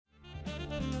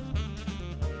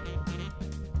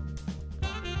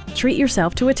Treat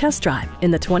yourself to a test drive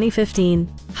in the 2015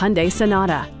 Hyundai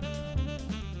Sonata.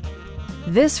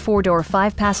 This four-door,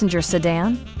 five-passenger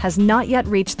sedan has not yet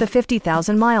reached the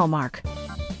 50,000-mile mark.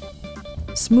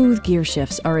 Smooth gear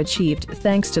shifts are achieved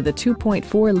thanks to the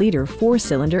 2.4-liter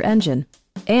four-cylinder engine.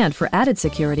 And for added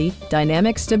security,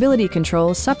 dynamic stability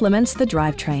control supplements the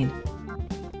drivetrain.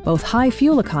 Both high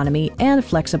fuel economy and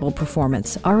flexible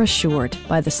performance are assured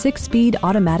by the 6-speed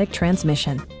automatic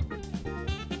transmission.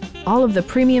 All of the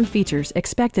premium features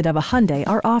expected of a Hyundai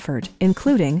are offered,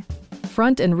 including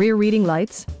front and rear reading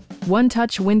lights,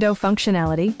 one-touch window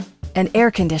functionality, and air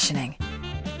conditioning.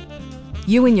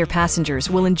 You and your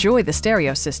passengers will enjoy the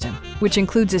stereo system, which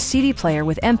includes a CD player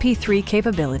with MP3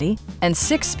 capability and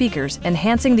 6 speakers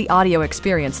enhancing the audio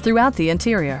experience throughout the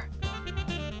interior.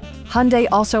 Hyundai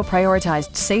also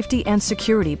prioritized safety and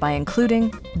security by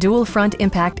including dual front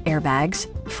impact airbags,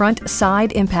 front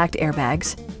side impact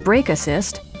airbags, brake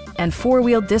assist, and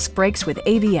 4-wheel disc brakes with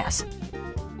ABS.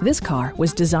 This car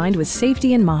was designed with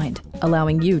safety in mind,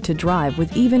 allowing you to drive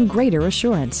with even greater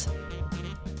assurance.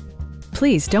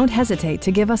 Please don't hesitate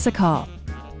to give us a call.